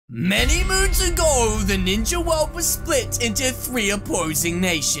Many moons ago, the ninja world was split into 3 opposing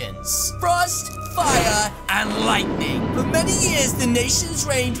nations: Frost, Fire, and Lightning. For many years, the nations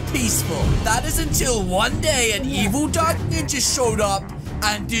reigned peaceful. That is until one day an evil dark ninja showed up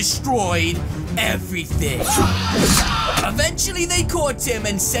and destroyed everything. Eventually, they caught him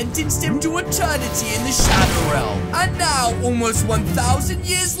and sentenced him to eternity in the Shadow Realm. And now, almost 1,000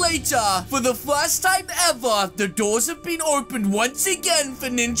 years later, for the first time ever, the doors have been opened once again for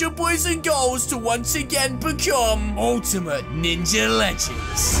ninja boys and girls to once again become ultimate ninja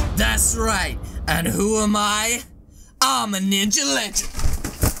legends. That's right. And who am I? I'm a ninja legend.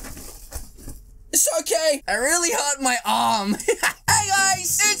 It's okay. I really hurt my arm. Hey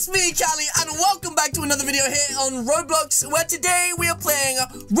guys, it's me, Callie, and welcome back to another video here on Roblox, where today we are playing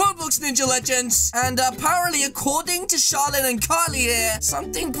Roblox Ninja Legends. And apparently, according to Charlotte and Carly here,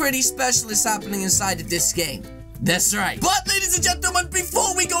 something pretty special is happening inside of this game. That's right. But ladies and gentlemen,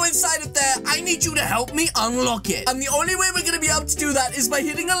 before we go inside of there, I need you to help me unlock it. And the only way we're going to be able to do that is by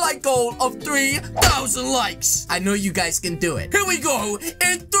hitting a like goal of 3,000 likes. I know you guys can do it. Here we go.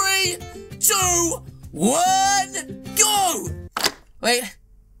 In 3, 2, 1, go! Wait,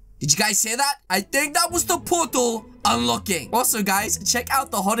 did you guys hear that? I think that was the portal unlocking. Also, guys, check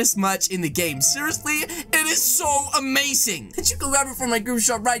out the hottest merch in the game. Seriously, it is so amazing. You can grab it from my group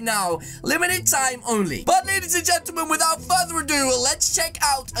shop right now. Limited time only. But ladies and gentlemen, without further ado, let's check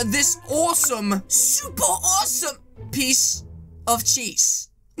out this awesome, super awesome piece of cheese.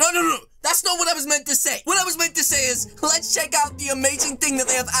 No. That's not what I was meant to say. What I was meant to say is, let's check out the amazing thing that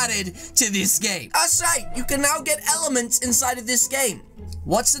they have added to this game. That's right. You can now get elements inside of this game.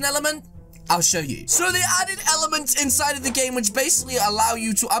 What's an element? I'll show you. So they added elements inside of the game which basically allow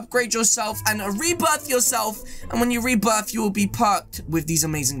you to upgrade yourself and rebirth yourself. And when you rebirth, you will be perked with these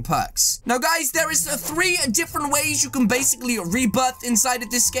amazing perks. Now, guys, there is 3 different ways you can basically rebirth inside of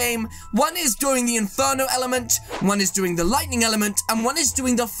this game. One is doing the Inferno element, one is doing the Lightning element, and one is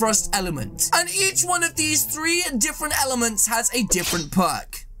doing the Frost element. And each one of these 3 different elements has a different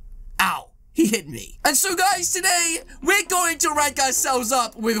perk. Ow. He hit me. And so, guys, today, we're going to rank ourselves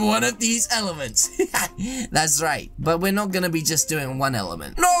up with one of these elements. That's right. But we're not going to be just doing one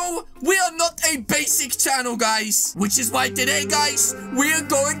element. No, we are not a basic channel, guys. Which is why today, guys, we are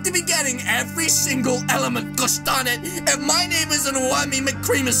going to be getting every single element. Gosh darn it. If my name isn't Whammy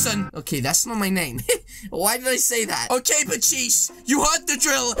McCreamerson. Okay, that's not my name. Why did I say that? Okay, Patrice, you heard the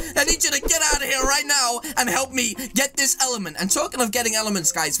drill. I need you to get out of here right now and help me get this element. And talking of getting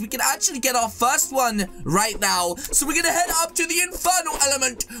elements, guys, we can actually get our first one right now. So we're gonna head up to the Inferno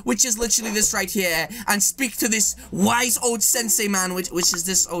element, which is literally this right here, and speak to this wise old sensei man, which is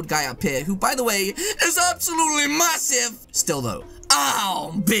this old guy up here, who, by the way, is absolutely massive. Still though,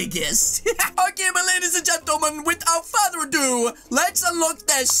 biggest. Okay, my ladies and gentlemen, without further ado, let's unlock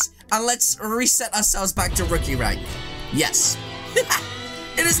this and let's reset ourselves back to rookie rank. Yes.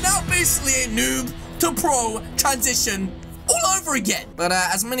 It is now basically a noob to pro transition all over again. But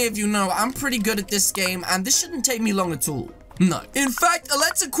as many of you know, I'm pretty good at this game, and this shouldn't take me long at all. No. In fact,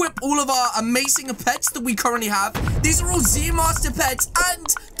 let's equip all of our amazing pets that we currently have. These are all Z-Master pets and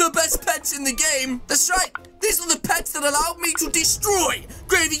the best pets in the game. That's right. These are the pets that allowed me to destroy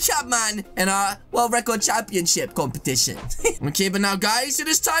Gravy Chapman in our World Record Championship competition. Okay, but now, guys, it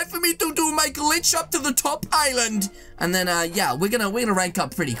is time for me to do my glitch up to the top island. And then, yeah, we're gonna rank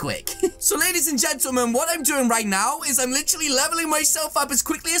up pretty quick. So, ladies and gentlemen, what I'm doing right now is I'm literally leveling myself up as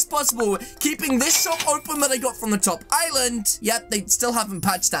quickly as possible, keeping this shop open that I got from the top island. Yet, they still haven't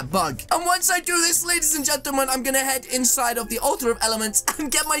patched that bug. And once I do this, ladies and gentlemen, I'm gonna head inside of the Altar of Elements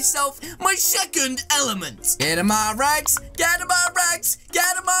and get myself my second element. Get in my ranks, get in my ranks, get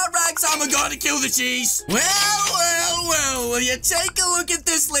in my ranks. I'm gonna kill the cheese. Well, will you take a look at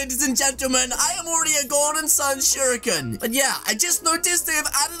this, ladies and gentlemen? I am already a Golden Sun Shuriken. But yeah, I just noticed they have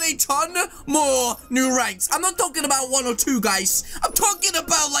added a ton more new ranks. I'm not talking about 1 or 2, guys. I'm talking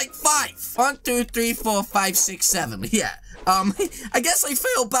about like 5. 1, 2, 3, 4, 5, 6, 7. Yeah. I guess I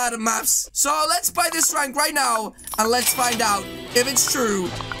failed bad at maths. So let's buy this rank right now, and let's find out if it's true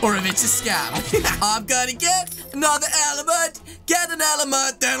or if it's a scam. I'm gonna get another element, get an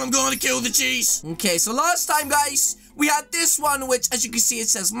element, then I'm gonna kill the cheese. Okay, so last time, guys, we had this one, which, as you can see, it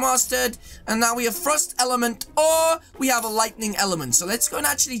says mastered, and now we have Frost element, or we have a Lightning element. So let's go and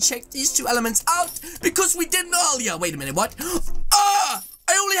actually check these 2 elements out, because we didn't earlier. Wait a minute, what?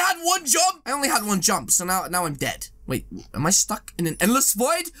 I only had 1 jump. I only had 1 jump, so now I'm dead. Wait, am I stuck in an endless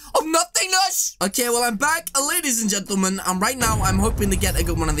void of nothingness? Okay, well, I'm back, ladies and gentlemen, and right now I'm hoping to get a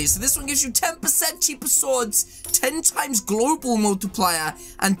good one of these. So this one gives you 10% cheaper swords, 10 times global multiplier,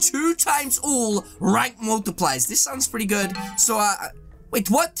 and 2 times all rank multipliers. This sounds pretty good. So, Wait,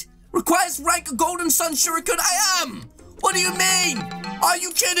 what? Requires rank Golden Sun Shuriken? I am! What do you mean? Are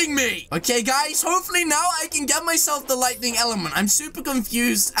you kidding me? Okay, guys, hopefully now I can get myself the lightning element. I'm super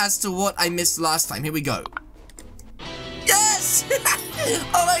confused as to what I missed last time. Here we go. Yes!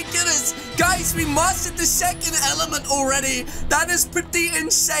 Oh my goodness. Guys, we mastered the second element already. That is pretty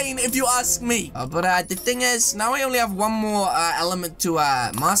insane if you ask me. But the thing is, now I only have one more element to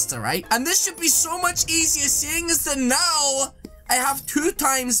master, right? And this should be so much easier seeing as that now I have 2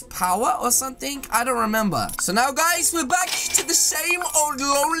 times power or something. I don't remember. So now, guys, we're back to the same old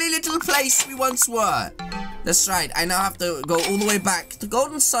lonely little place we once were. That's right. I now have to go all the way back to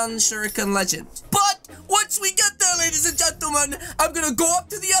Golden Sun Shuriken Legend. But once we get there, ladies and gentlemen, I'm going to go up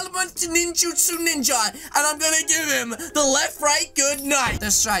to the element Ninjutsu Ninja, and I'm going to give him the left-right good night.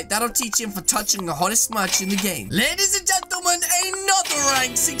 That's right. That'll teach him for touching the hottest merch in the game. Ladies and gentlemen, another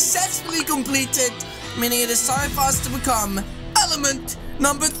rank successfully completed, meaning it is time for us to become element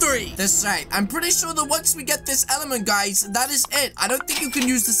number 3. That's right. I'm pretty sure that once we get this element, guys, that is it. I don't think you can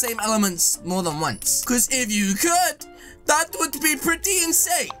use the same elements more than once. Because if you could, that would be pretty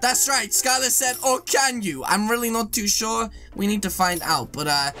insane. That's right. Skylar said, or can you? I'm really not too sure. We need to find out. But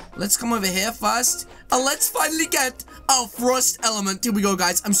let's come over here first. And let's finally get our frost element. Here we go,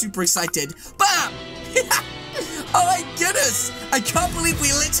 guys. I'm super excited. Bam! Oh my goodness! I can't believe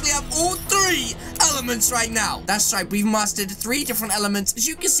we literally have all 3 elements right now. That's right, we've mastered 3 different elements, as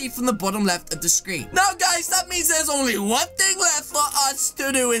you can see from the bottom left of the screen. Now, guys, that means there's only one thing left for us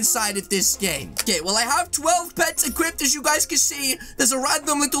to do inside of this game. Okay, well, I have 12 pets equipped, as you guys can see. There's a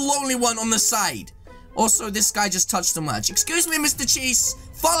random little lonely one on the side. Also, this guy just touched the merch. Excuse me, Mr. Cheese.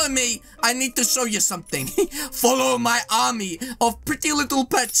 Follow me. I need to show you something. Follow my army of pretty little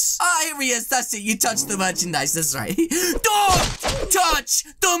pets. Ah, here he is. That's it. You touched the merchandise. That's right. Don't touch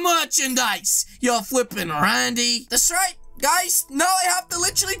the merchandise. You're flipping Randy. That's right. Guys, now I have to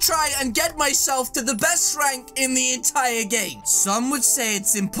literally try and get myself to the best rank in the entire game. Some would say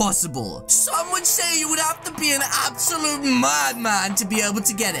it's impossible. Some would say you would have to be an absolute madman to be able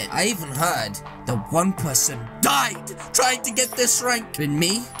to get it. I even heard that one person died trying to get this rank. But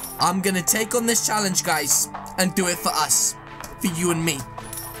me, I'm gonna take on this challenge, guys, and do it for us. For you and me.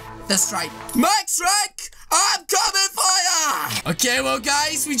 That's right. Max rank! I'm coming for ya! Okay, well,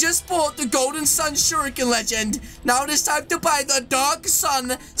 guys, we just bought the Golden Sun Shuriken Legend. Now it is time to buy the Dark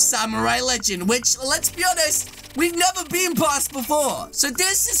Sun Samurai Legend, which, let's be honest, we've never been past before. So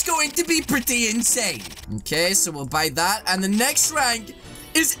this is going to be pretty insane. Okay, so we'll buy that. And the next rank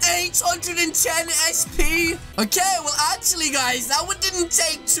is 810 SP. Okay, well, actually, guys, that one didn't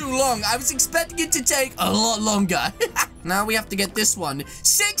take too long. I was expecting it to take a lot longer. Now we have to get this one.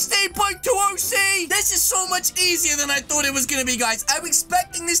 16.20C! This is so much easier than I thought it was going to be, guys. I'm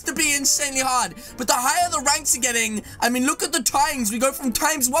expecting this to be insanely hard. But the higher the ranks are getting, I mean, look at the times. We go from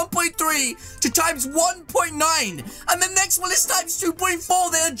times 1.3 to times 1.9. And the next one is times 2.4.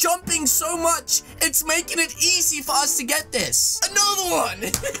 They're jumping so much. It's making it easy for us to get this. Another one!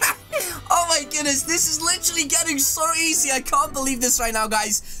 Oh my goodness, this is literally getting so easy. I can't believe this right now,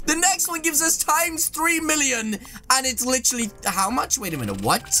 guys. The next one gives us times 3 million, and it's literally, how much? Wait a minute,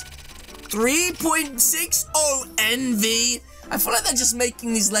 what? 3.60 NV. I feel like they're just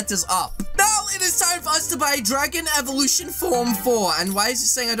making these letters up. Now it is time for us to buy Dragon Evolution Form 4. And why is it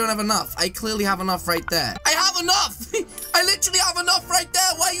saying I don't have enough? I clearly have enough right there. I have enough! I literally have enough right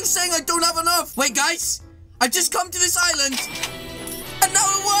there. Why are you saying I don't have enough? Wait, guys, I've just come to this island, and now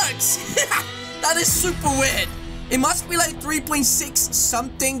it works! That is super weird. It must be like 3.6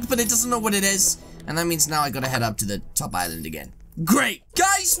 something, but it doesn't know what it is. And that means now I gotta head up to the top island again. Great.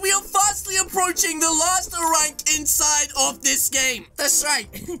 Guys, we are fastly approaching the last rank inside of this game. That's right.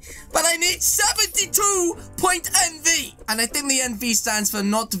 But I need 72.NV. And I think the NV stands for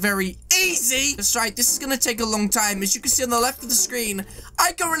not very easy. That's right. This is gonna take a long time. As you can see on the left of the screen,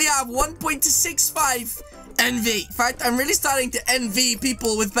 I currently have 1.65 NV. In fact, I'm really starting to envy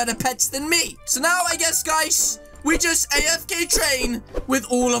people with better pets than me. So now, I guess, guys, we just AFK train with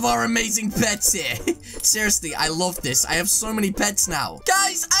all of our amazing pets here. Seriously, I love this. I have so many pets now.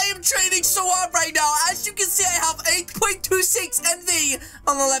 Guys, I am training so hard right now. As you can see, I have 8.26 NV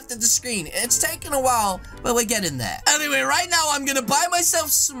on the left of the screen. It's taken a while, but we're getting there. Anyway, right now, I'm gonna buy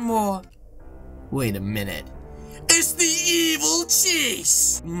myself some more. Wait a minute. It's the evil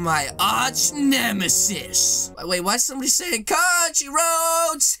cheese, my arch nemesis. Wait, why is somebody saying country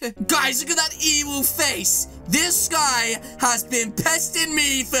roads? Guys, look at that evil face. This guy has been pesting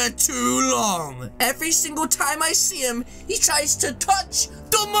me for too long. Every single time I see him, he tries to touch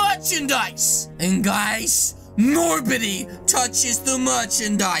the merchandise. And guys, nobody touches the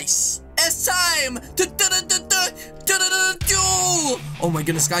merchandise. It's time to duel. Oh my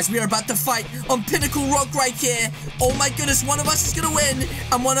goodness, guys, we are about to fight on Pinnacle Rock right here. Oh my goodness, one of us is gonna win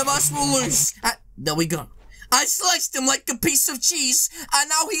and one of us will lose. There we go. I sliced him like a piece of cheese, and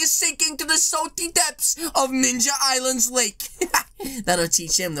now he is sinking to the salty depths of Ninja Island's lake. That'll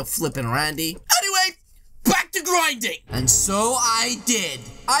teach him the flippin' Randy. Anyway, back to grinding. And so I did.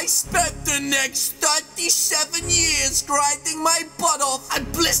 I spent the next 37 years grinding my butt off. I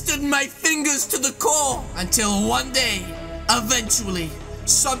blistered my fingers to the core until one day, eventually,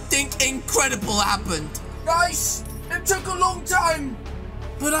 something incredible happened. Guys, it took a long time,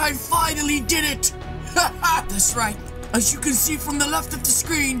 but I finally did it. That's right. As you can see from the left of the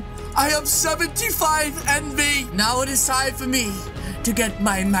screen, I have 75 NV. Now it is time for me to get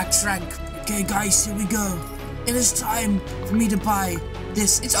my max rank. Okay, guys, here we go. It is time for me to buy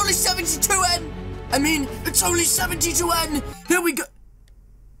this. It's only 72N. I mean, it's only 72N. Here we go.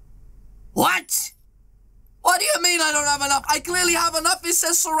 What? What do you mean I don't have enough? I clearly have enough. It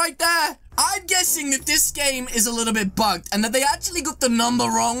says so right there. I'm guessing that this game is a little bit bugged and that they actually got the number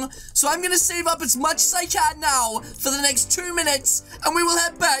wrong. So I'm going to save up as much as I can now for the next 2 minutes and we will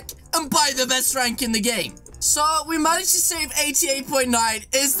head back and buy the best rank in the game. So we managed to save 88.9.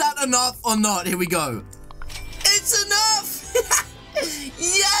 Is that enough or not? Here we go. It's enough!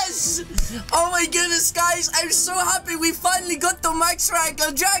 Yes! Oh my goodness, guys, I'm so happy we finally got the max rank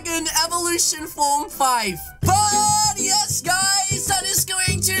of Dragon Evolution Form 5. But yes, guys, that is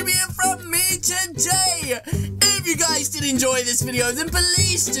going to be it from me today. If you guys did enjoy this video, then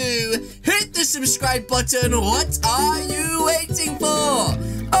please do hit the subscribe button. What are you waiting for?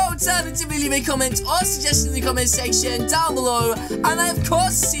 Alternatively, leave a comment or suggestion in the comment section down below. And I, of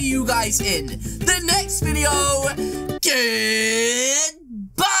course, see you guys in the next video.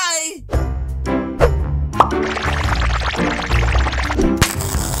 Goodbye!